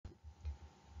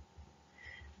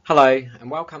Hello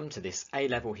and welcome to this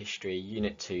A-Level History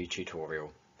Unit 2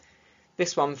 tutorial.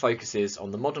 This one focuses on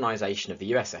the modernisation of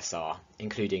the USSR,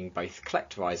 including both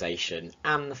collectivisation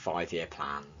and the 5-year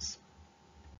plans.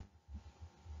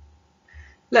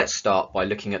 Let's start by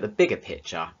looking at the bigger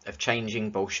picture of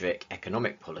changing Bolshevik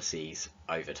economic policies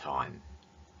over time.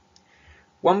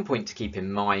 One point to keep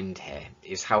in mind here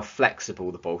is how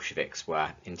flexible the Bolsheviks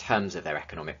were in terms of their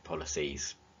economic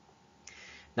policies.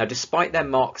 Now, despite their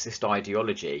Marxist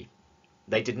ideology,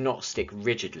 they did not stick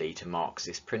rigidly to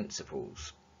Marxist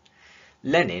principles.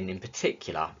 Lenin, in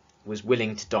particular, was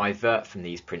willing to divert from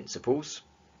these principles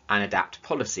and adapt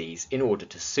policies in order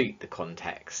to suit the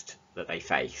context that they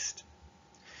faced.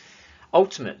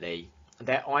 Ultimately,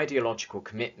 their ideological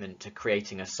commitment to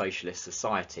creating a socialist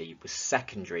society was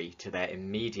secondary to their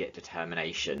immediate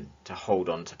determination to hold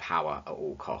on to power at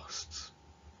all costs.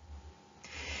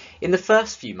 In the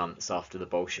first few months after the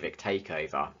Bolshevik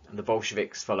takeover, the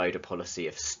Bolsheviks followed a policy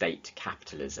of state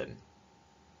capitalism.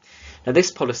 Now,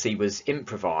 this policy was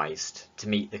improvised to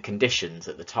meet the conditions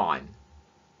at the time.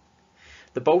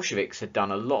 The Bolsheviks had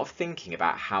done a lot of thinking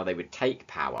about how they would take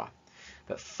power,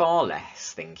 but far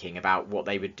less thinking about what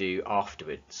they would do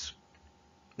afterwards.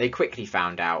 They quickly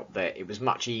found out that it was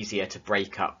much easier to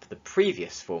break up the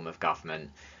previous form of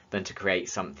government than to create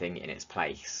something in its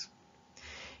place.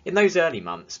 In those early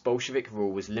months, Bolshevik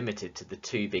rule was limited to the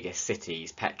two biggest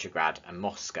cities, Petrograd and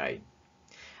Moscow.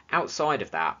 Outside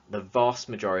of that, the vast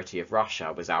majority of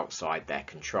Russia was outside their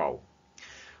control.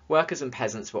 Workers and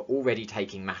peasants were already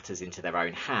taking matters into their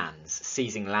own hands,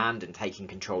 seizing land and taking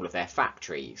control of their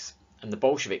factories, and the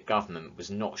Bolshevik government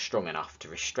was not strong enough to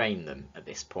restrain them at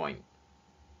this point.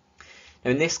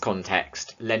 Now, in this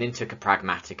context, Lenin took a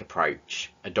pragmatic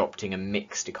approach, adopting a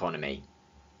mixed economy.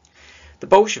 The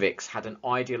Bolsheviks had an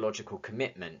ideological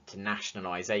commitment to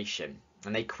nationalisation,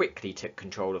 and they quickly took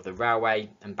control of the railway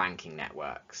and banking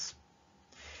networks.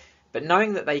 But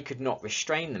knowing that they could not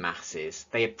restrain the masses,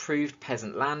 they approved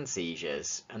peasant land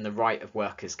seizures and the right of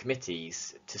workers'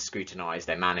 committees to scrutinise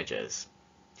their managers.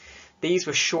 These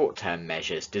were short-term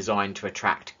measures designed to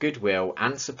attract goodwill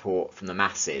and support from the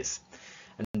masses,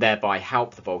 and thereby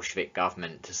help the Bolshevik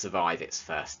government to survive its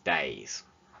first days.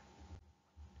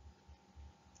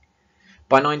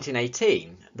 By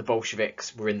 1918, the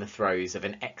Bolsheviks were in the throes of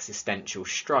an existential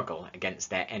struggle against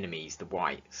their enemies, the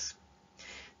Whites.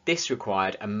 This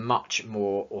required a much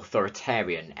more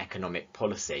authoritarian economic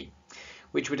policy,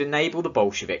 which would enable the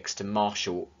Bolsheviks to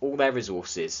marshal all their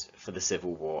resources for the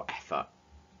Civil War effort.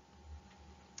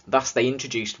 Thus, they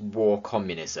introduced war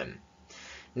communism,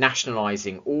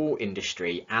 nationalising all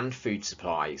industry and food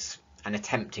supplies and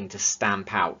attempting to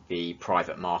stamp out the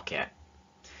private market.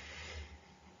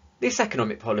 This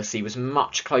economic policy was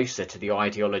much closer to the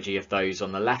ideology of those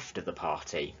on the left of the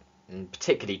party, and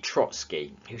particularly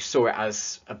Trotsky, who saw it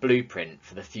as a blueprint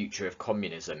for the future of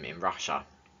communism in Russia.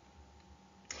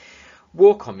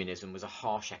 War communism was a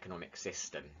harsh economic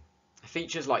system.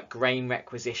 Features like grain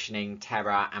requisitioning,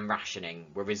 terror and rationing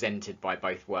were resented by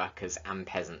both workers and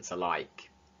peasants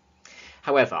alike.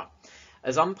 However,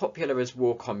 as unpopular as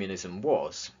war communism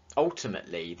was,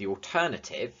 ultimately the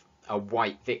alternative, a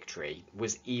white victory,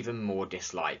 was even more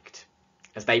disliked,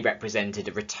 as they represented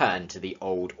a return to the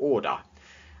old order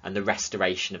and the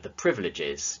restoration of the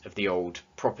privileges of the old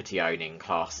property-owning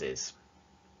classes.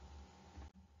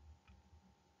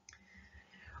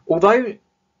 Although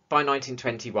by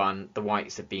 1921 the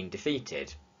Whites had been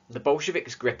defeated, the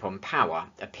Bolsheviks' grip on power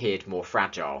appeared more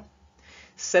fragile.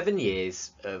 7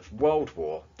 years of World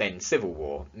War, then Civil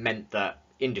War, meant that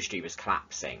industry was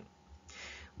collapsing.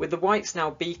 With the Whites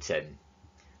now beaten,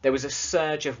 there was a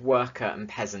surge of worker and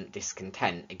peasant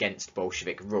discontent against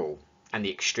Bolshevik rule and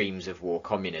the extremes of war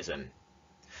communism.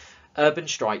 Urban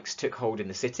strikes took hold in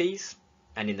the cities,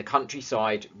 and in the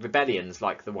countryside, rebellions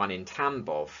like the one in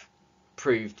Tambov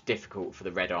proved difficult for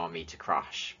the Red Army to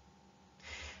crush.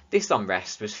 This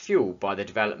unrest was fuelled by the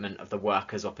development of the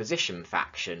workers' opposition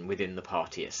faction within the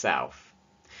party itself.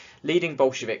 Leading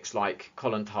Bolsheviks like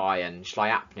Kollontai and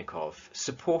Shlyapnikov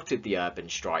supported the urban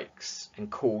strikes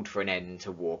and called for an end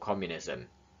to war communism.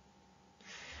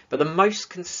 But the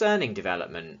most concerning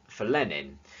development for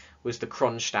Lenin was the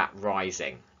Kronstadt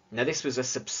Rising. Now, this was a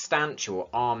substantial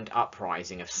armed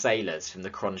uprising of sailors from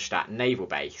the Kronstadt naval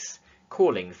base,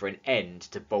 calling for an end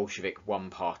to Bolshevik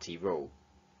one-party rule.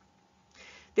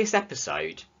 This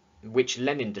episode, which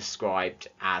Lenin described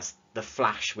as the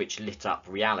flash which lit up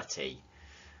reality,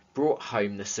 brought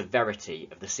home the severity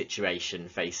of the situation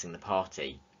facing the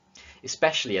party,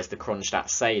 especially as the Kronstadt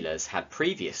sailors had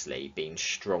previously been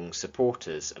strong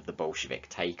supporters of the Bolshevik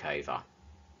takeover.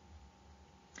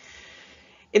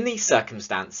 In these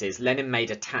circumstances, Lenin made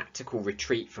a tactical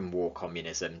retreat from war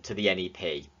communism to the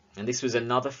NEP, and this was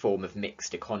another form of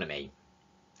mixed economy.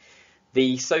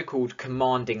 The so-called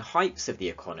commanding heights of the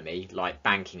economy, like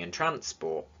banking and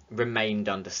transport, remained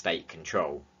under state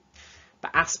control.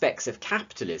 But aspects of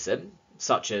capitalism,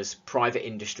 such as private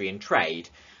industry and trade,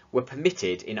 were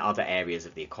permitted in other areas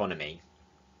of the economy.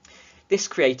 This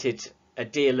created a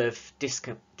deal of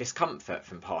discomfort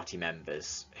from party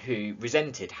members who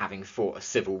resented having fought a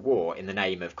civil war in the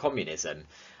name of communism,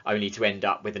 only to end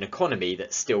up with an economy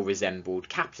that still resembled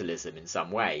capitalism in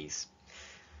some ways.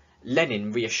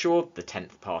 Lenin reassured the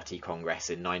 10th Party Congress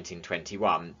in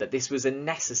 1921 that this was a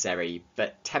necessary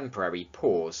but temporary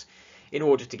pause in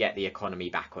order to get the economy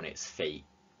back on its feet.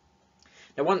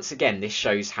 Now, once again, this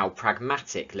shows how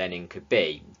pragmatic Lenin could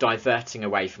be, diverting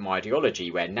away from ideology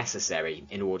where necessary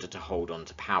in order to hold on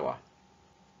to power.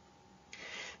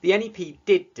 The NEP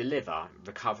did deliver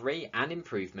recovery and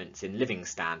improvements in living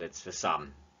standards for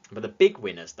some, but the big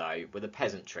winners, though, were the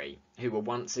peasantry, who were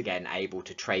once again able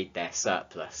to trade their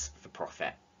surplus for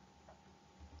profit.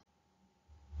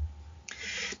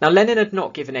 Now, Lenin had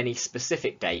not given any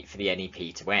specific date for the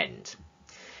NEP to end.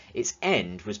 Its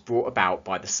end was brought about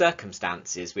by the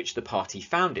circumstances which the party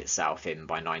found itself in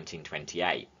by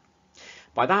 1928.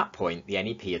 By that point, the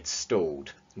NEP had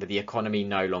stalled, with the economy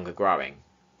no longer growing.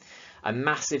 A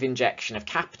massive injection of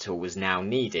capital was now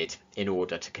needed in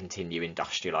order to continue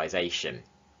industrialisation.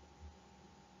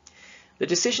 The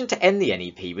decision to end the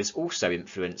NEP was also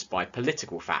influenced by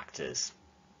political factors.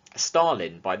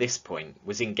 Stalin, by this point,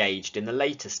 was engaged in the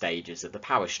later stages of the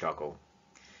power struggle,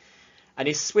 and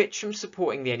his switch from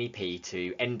supporting the NEP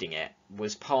to ending it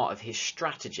was part of his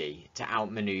strategy to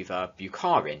outmaneuver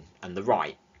Bukharin and the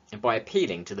right, and by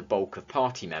appealing to the bulk of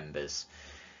party members.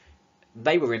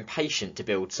 They were impatient to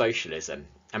build socialism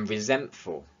and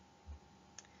resentful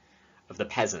of the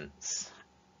peasants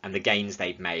and the gains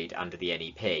they'd made under the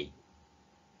NEP.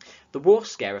 The war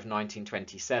scare of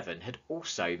 1927 had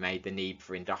also made the need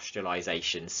for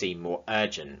industrialisation seem more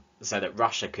urgent, so that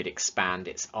Russia could expand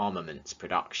its armaments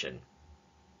production.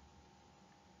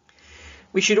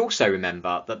 We should also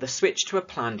remember that the switch to a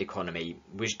planned economy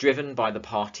was driven by the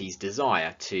party's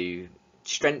desire to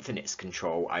strengthen its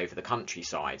control over the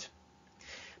countryside.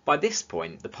 By this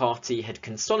point, the party had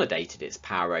consolidated its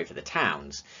power over the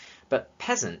towns, but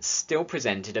peasants still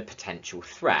presented a potential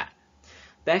threat.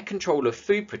 Their control of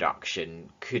food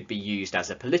production could be used as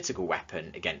a political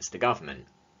weapon against the government.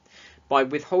 By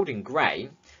withholding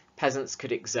grain, peasants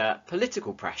could exert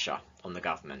political pressure on the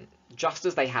government, just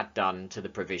as they had done to the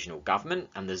provisional government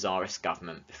and the Tsarist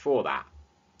government before that.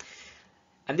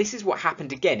 And this is what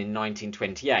happened again in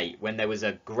 1928, when there was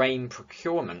a grain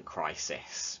procurement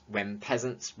crisis, when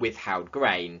peasants withheld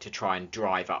grain to try and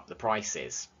drive up the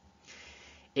prices.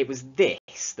 It was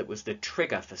this that was the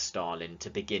trigger for Stalin to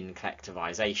begin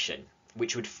collectivisation,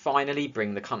 which would finally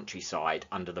bring the countryside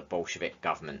under the Bolshevik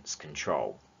government's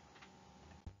control.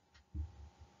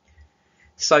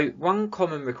 So one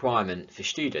common requirement for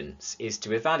students is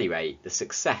to evaluate the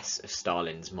success of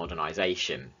Stalin's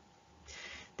modernisation.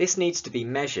 This needs to be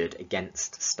measured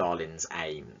against Stalin's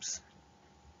aims.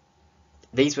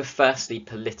 These were firstly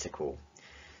political.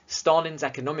 Stalin's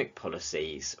economic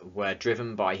policies were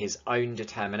driven by his own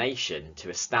determination to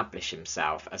establish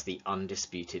himself as the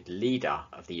undisputed leader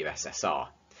of the USSR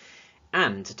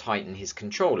and to tighten his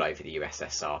control over the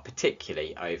USSR,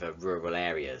 particularly over rural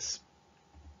areas.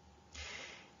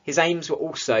 His aims were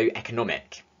also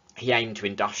economic. He aimed to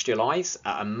industrialise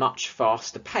at a much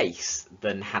faster pace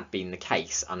than had been the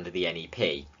case under the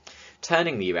NEP,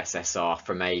 turning the USSR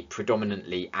from a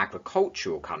predominantly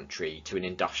agricultural country to an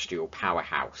industrial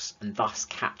powerhouse, and thus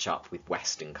catch up with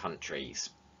Western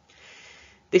countries.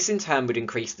 This in turn would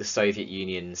increase the Soviet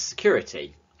Union's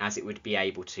security, as it would be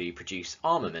able to produce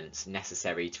armaments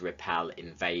necessary to repel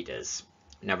invaders.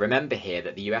 Now remember here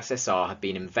that the USSR had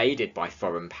been invaded by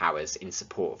foreign powers in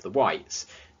support of the whites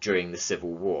during the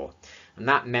Civil War, and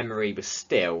that memory was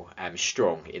still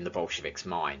strong in the Bolsheviks'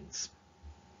 minds.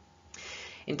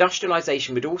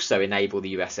 Industrialisation would also enable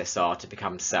the USSR to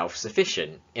become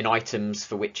self-sufficient in items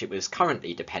for which it was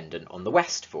currently dependent on the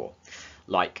West for,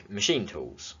 like machine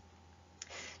tools.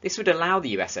 This would allow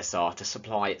the USSR to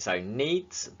supply its own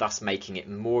needs, thus making it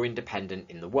more independent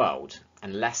in the world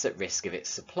and less at risk of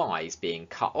its supplies being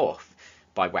cut off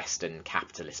by Western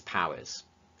capitalist powers.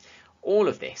 All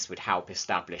of this would help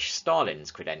establish Stalin's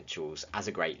credentials as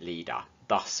a great leader,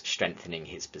 thus strengthening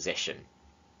his position.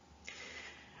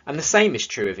 And the same is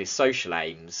true of his social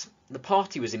aims. The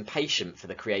party was impatient for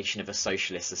the creation of a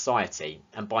socialist society,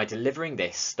 and by delivering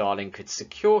this, Stalin could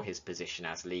secure his position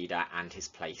as leader and his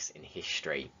place in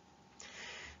history.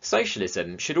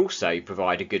 Socialism should also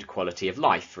provide a good quality of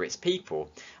life for its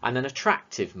people and an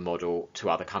attractive model to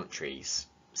other countries.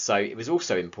 So it was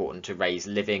also important to raise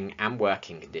living and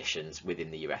working conditions within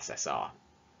the USSR.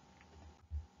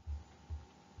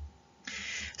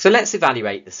 So let's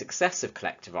evaluate the success of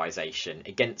collectivisation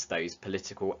against those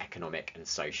political, economic and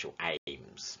social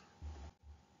aims.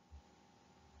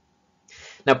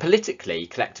 Now, politically,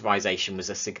 collectivisation was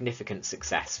a significant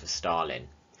success for Stalin.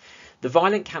 The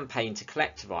violent campaign to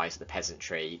collectivise the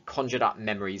peasantry conjured up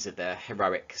memories of the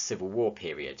heroic Civil War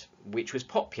period, which was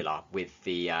popular with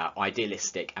the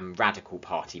idealistic and radical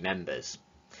party members.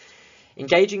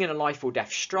 Engaging in a life or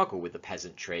death struggle with the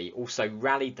peasantry also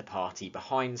rallied the party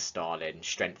behind Stalin,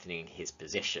 strengthening his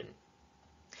position.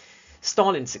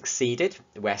 Stalin succeeded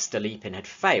where Stolypin had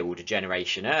failed a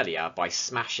generation earlier by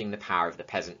smashing the power of the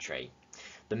peasantry.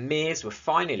 The Mirs were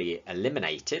finally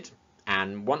eliminated,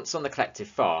 and once on the collective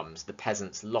farms, the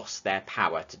peasants lost their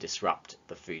power to disrupt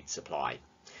the food supply.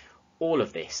 All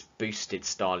of this boosted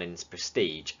Stalin's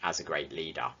prestige as a great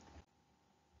leader.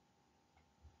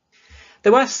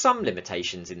 There were some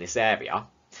limitations in this area.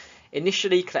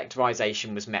 Initially,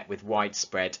 collectivisation was met with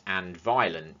widespread and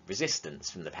violent resistance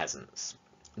from the peasants.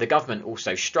 The government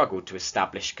also struggled to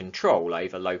establish control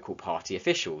over local party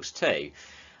officials too.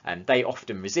 They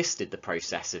often resisted the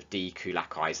process of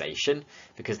dekulakization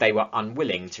because they were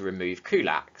unwilling to remove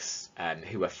kulaks,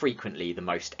 who were frequently the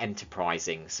most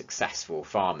enterprising, successful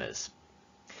farmers.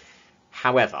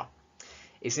 However,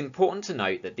 it's important to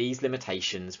note that these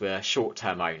limitations were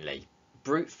short-term only.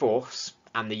 Brute force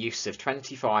and the use of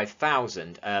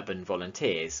 25,000 urban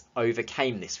volunteers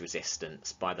overcame this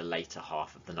resistance by the later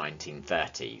half of the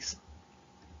 1930s.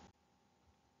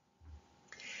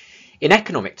 In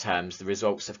economic terms, the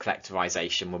results of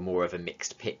collectivisation were more of a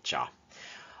mixed picture.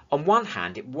 On one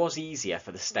hand, it was easier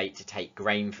for the state to take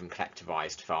grain from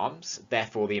collectivised farms,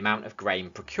 therefore the amount of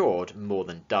grain procured more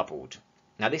than doubled.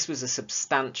 Now, this was a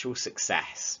substantial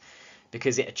success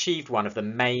because it achieved one of the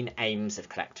main aims of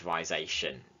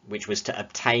collectivisation, which was to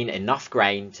obtain enough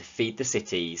grain to feed the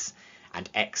cities and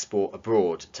export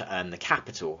abroad to earn the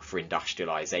capital for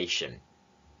industrialisation.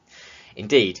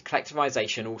 Indeed,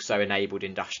 collectivisation also enabled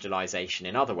industrialisation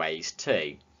in other ways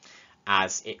too,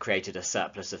 as it created a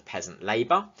surplus of peasant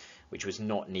labour, which was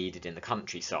not needed in the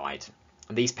countryside.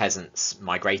 And these peasants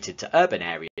migrated to urban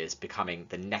areas, becoming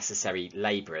the necessary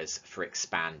labourers for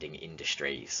expanding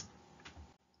industries.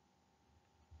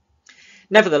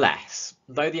 Nevertheless,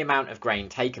 though the amount of grain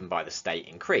taken by the state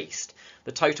increased,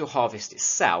 the total harvest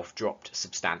itself dropped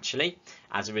substantially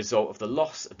as a result of the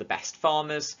loss of the best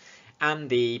farmers and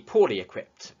the poorly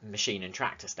equipped machine and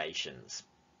tractor stations.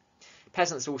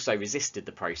 Peasants also resisted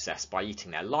the process by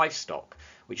eating their livestock,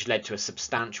 which led to a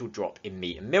substantial drop in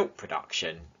meat and milk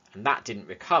production, and that didn't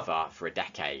recover for a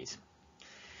decade.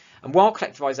 And while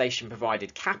collectivisation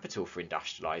provided capital for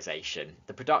industrialisation,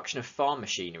 the production of farm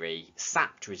machinery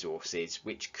sapped resources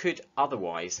which could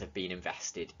otherwise have been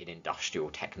invested in industrial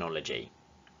technology.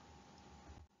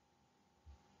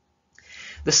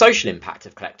 The social impact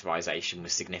of collectivisation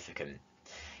was significant.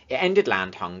 It ended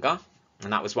land hunger,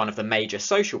 and that was one of the major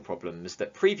social problems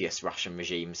that previous Russian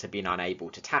regimes had been unable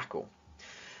to tackle.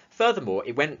 Furthermore,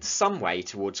 it went some way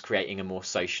towards creating a more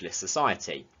socialist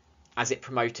society, as it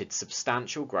promoted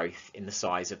substantial growth in the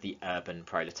size of the urban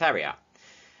proletariat,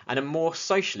 and a more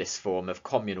socialist form of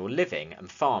communal living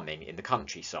and farming in the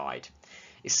countryside,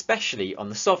 especially on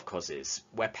the sovkhozes,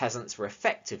 where peasants were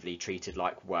effectively treated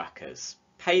like workers,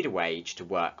 paid a wage to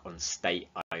work on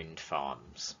state-owned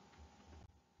farms.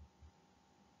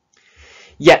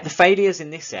 Yet the failures in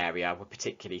this area were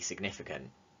particularly significant.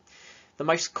 The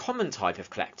most common type of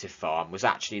collective farm was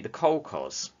actually the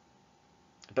kolkhoz.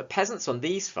 But peasants on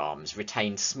these farms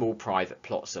retained small private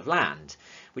plots of land,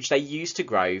 which they used to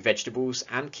grow vegetables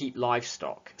and keep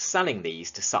livestock, selling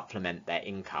these to supplement their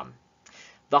income.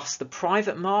 Thus, the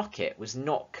private market was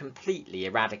not completely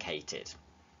eradicated.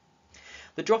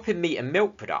 The drop in meat and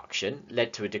milk production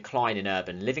led to a decline in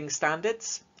urban living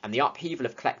standards, and the upheaval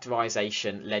of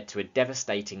collectivisation led to a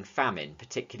devastating famine,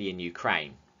 particularly in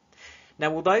Ukraine.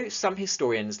 Now, although some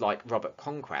historians like Robert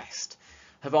Conquest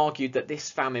have argued that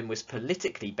this famine was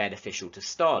politically beneficial to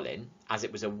Stalin, as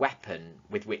it was a weapon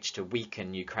with which to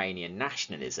weaken Ukrainian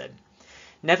nationalism,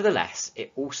 nevertheless,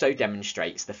 it also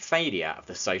demonstrates the failure of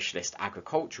the socialist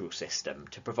agricultural system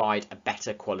to provide a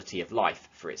better quality of life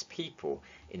for its people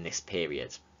in this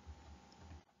period.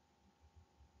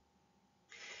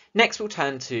 Next, we'll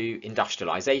turn to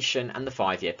industrialisation and the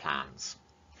 5-year plans.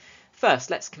 First,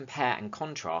 let's compare and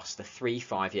contrast the 3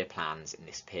 5-year plans in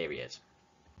this period.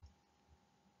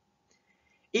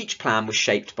 Each plan was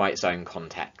shaped by its own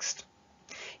context.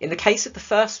 In the case of the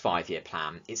first 5-year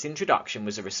plan, its introduction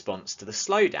was a response to the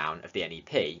slowdown of the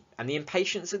NEP and the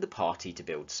impatience of the party to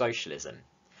build socialism.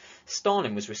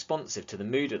 Stalin was responsive to the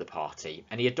mood of the party,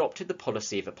 and he adopted the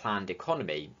policy of a planned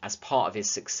economy as part of his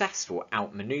successful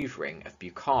outmanoeuvring of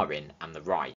Bukharin and the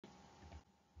right.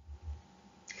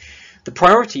 The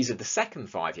priorities of the second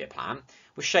 5-year plan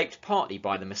were shaped partly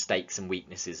by the mistakes and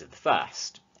weaknesses of the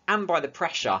first, and by the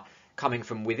pressure coming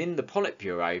from within the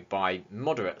Politburo by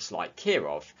moderates like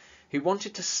Kirov, who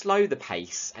wanted to slow the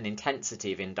pace and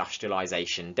intensity of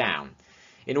industrialisation down,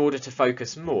 in order to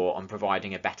focus more on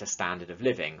providing a better standard of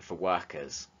living for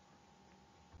workers.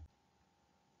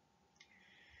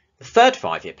 The third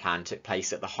 5-year plan took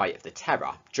place at the height of the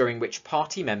terror, during which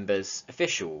party members,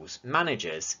 officials,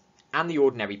 managers and the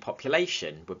ordinary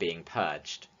population were being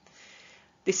purged.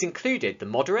 This included the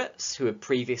moderates, who had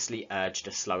previously urged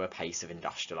a slower pace of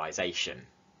industrialisation.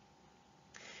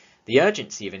 The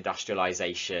urgency of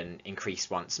industrialisation increased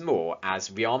once more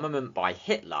as rearmament by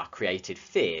Hitler created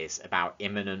fears about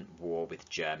imminent war with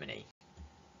Germany.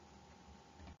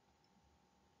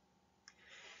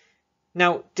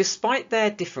 Now, despite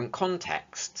their different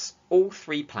contexts, all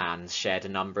three plans shared a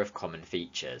number of common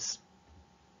features.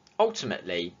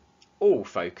 Ultimately, all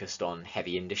focused on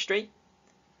heavy industry,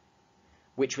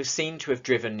 which was seen to have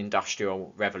driven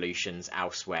industrial revolutions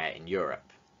elsewhere in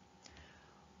Europe.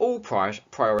 All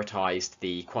prioritised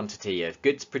the quantity of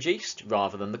goods produced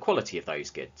rather than the quality of those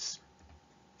goods.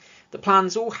 The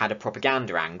plans all had a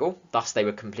propaganda angle, thus they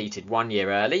were completed 1 year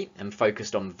early and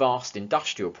focused on vast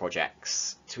industrial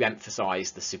projects to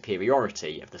emphasise the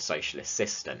superiority of the socialist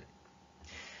system.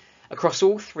 Across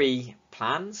all three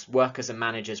plans, workers and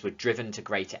managers were driven to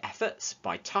greater efforts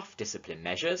by tough discipline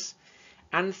measures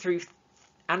and through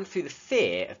the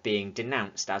fear of being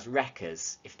denounced as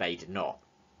wreckers if they did not.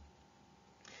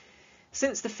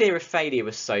 Since the fear of failure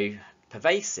was so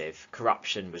pervasive,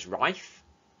 corruption was rife,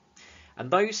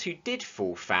 and those who did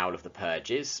fall foul of the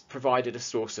purges provided a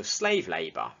source of slave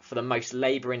labour for the most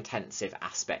labour-intensive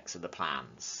aspects of the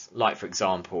plans, like, for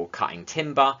example, cutting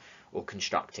timber or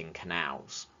constructing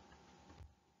canals.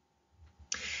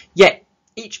 Yet,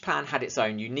 each plan had its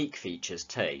own unique features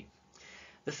too.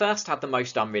 The first had the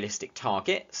most unrealistic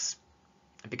targets,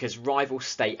 because rival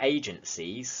state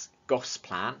agencies,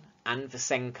 Gosplan and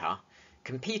Vysenka,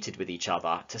 competed with each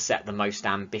other to set the most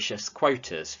ambitious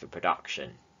quotas for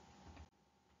production.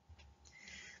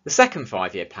 The second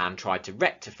 5-year plan tried to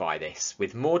rectify this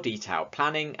with more detailed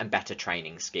planning and better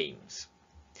training schemes.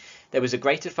 There was a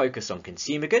greater focus on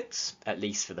consumer goods, at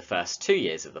least for the first 2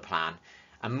 years of the plan,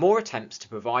 and more attempts to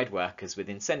provide workers with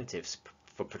incentives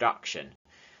for production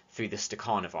through the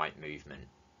Stakhanovite movement.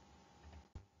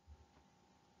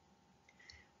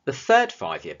 The third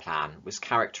 5-year plan was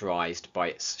characterised by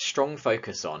its strong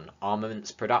focus on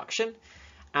armaments production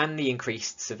and the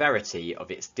increased severity of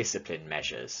its discipline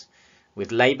measures,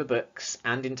 with labour books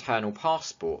and internal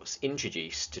passports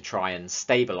introduced to try and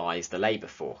stabilise the labour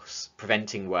force,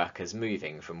 preventing workers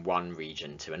moving from one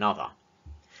region to another.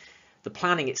 The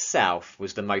planning itself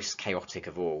was the most chaotic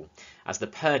of all, as the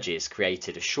purges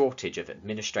created a shortage of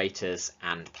administrators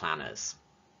and planners.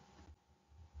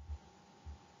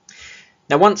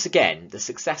 Now, once again, the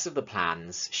success of the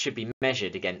plans should be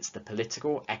measured against the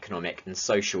political, economic and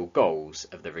social goals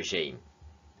of the regime.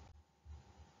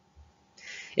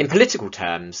 In political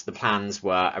terms, the plans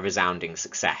were a resounding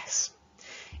success.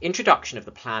 Introduction of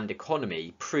the planned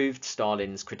economy proved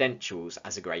Stalin's credentials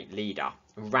as a great leader,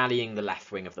 rallying the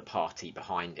left wing of the party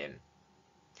behind him.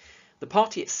 The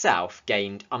party itself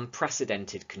gained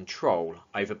unprecedented control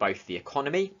over both the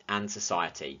economy and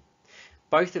society,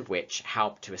 both of which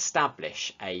helped to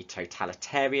establish a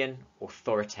totalitarian,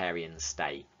 authoritarian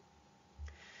state.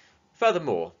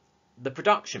 Furthermore, the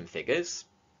production figures,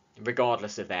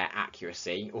 regardless of their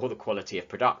accuracy or the quality of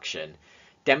production,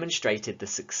 demonstrated the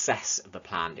success of the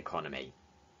planned economy,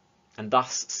 and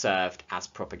thus served as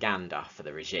propaganda for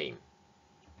the regime.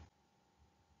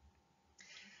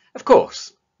 Of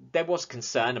course, there was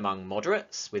concern among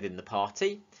moderates within the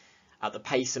party at the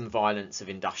pace and violence of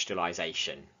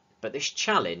industrialisation, but this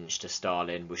challenge to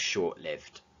Stalin was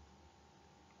short-lived.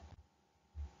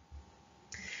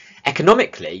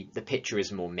 Economically, the picture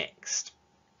is more mixed.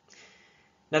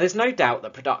 Now, there's no doubt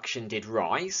that production did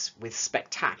rise, with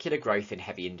spectacular growth in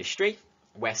heavy industry,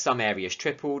 where some areas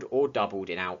tripled or doubled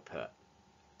in output.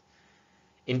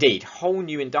 Indeed, whole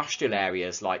new industrial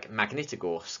areas like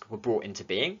Magnitogorsk were brought into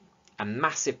being, and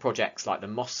massive projects like the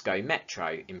Moscow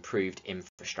Metro improved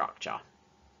infrastructure.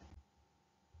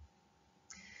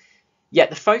 Yet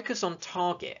the focus on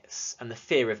targets and the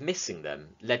fear of missing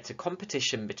them led to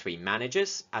competition between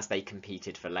managers as they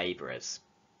competed for labourers.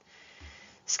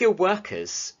 Skilled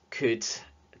workers could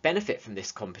benefit from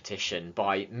this competition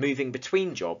by moving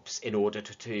between jobs in order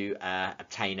to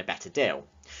obtain a better deal,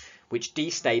 which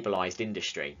destabilised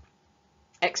industry.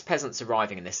 Ex-peasants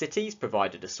arriving in the cities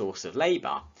provided a source of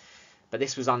labour, but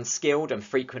this was unskilled and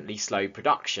frequently slowed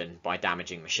production by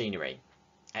damaging machinery.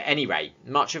 At any rate,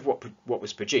 much of what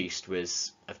was produced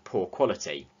was of poor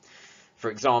quality. For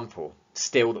example,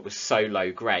 steel that was so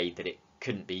low grade that it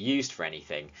couldn't be used for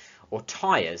anything, or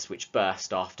tyres which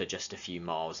burst after just a few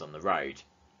miles on the road.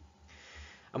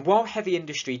 And while heavy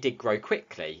industry did grow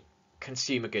quickly,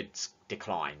 consumer goods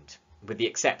declined, with the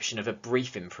exception of a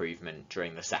brief improvement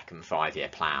during the second five-year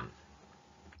plan.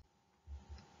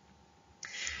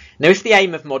 Now, if the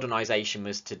aim of modernisation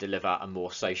was to deliver a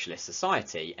more socialist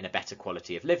society and a better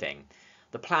quality of living,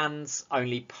 the plans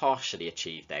only partially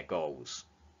achieved their goals.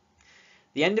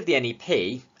 The end of the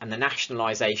NEP and the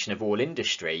nationalisation of all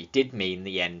industry did mean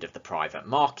the end of the private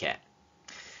market.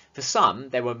 For some,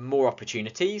 there were more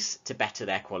opportunities to better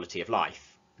their quality of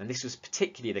life, and this was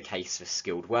particularly the case for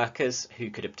skilled workers who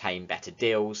could obtain better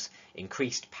deals,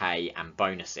 increased pay and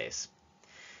bonuses.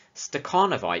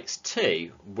 Stakhanovites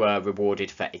too were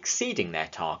rewarded for exceeding their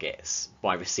targets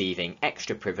by receiving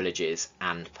extra privileges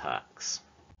and perks.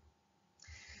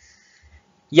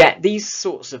 Yet these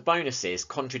sorts of bonuses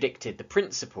contradicted the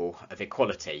principle of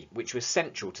equality, which was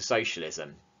central to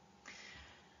socialism.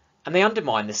 And they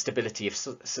undermined the stability of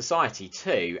society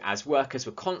too, as workers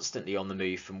were constantly on the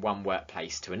move from one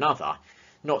workplace to another,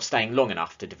 not staying long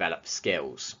enough to develop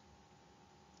skills.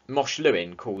 Mosh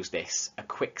Lewin calls this a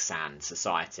quicksand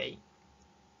society.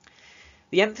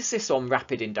 The emphasis on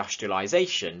rapid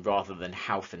industrialisation rather than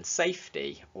health and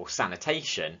safety or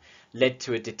sanitation led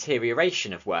to a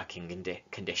deterioration of working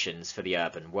conditions for the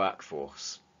urban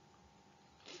workforce.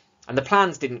 And the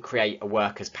plans didn't create a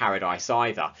workers' paradise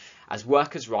either, as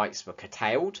workers' rights were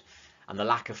curtailed and the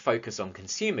lack of focus on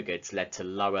consumer goods led to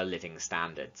lower living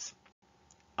standards.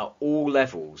 At all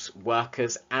levels,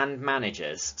 workers and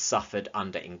managers suffered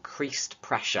under increased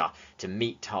pressure to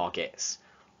meet targets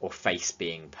or face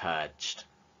being purged.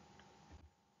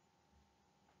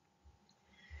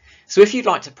 So if you'd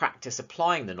like to practice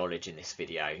applying the knowledge in this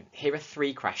video, here are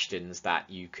 3 questions that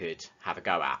you could have a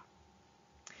go at.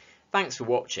 Thanks for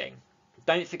watching.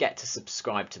 Don't forget to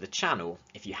subscribe to the channel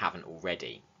if you haven't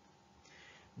already.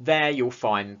 There you'll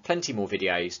find plenty more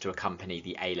videos to accompany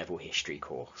the A-level history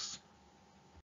course.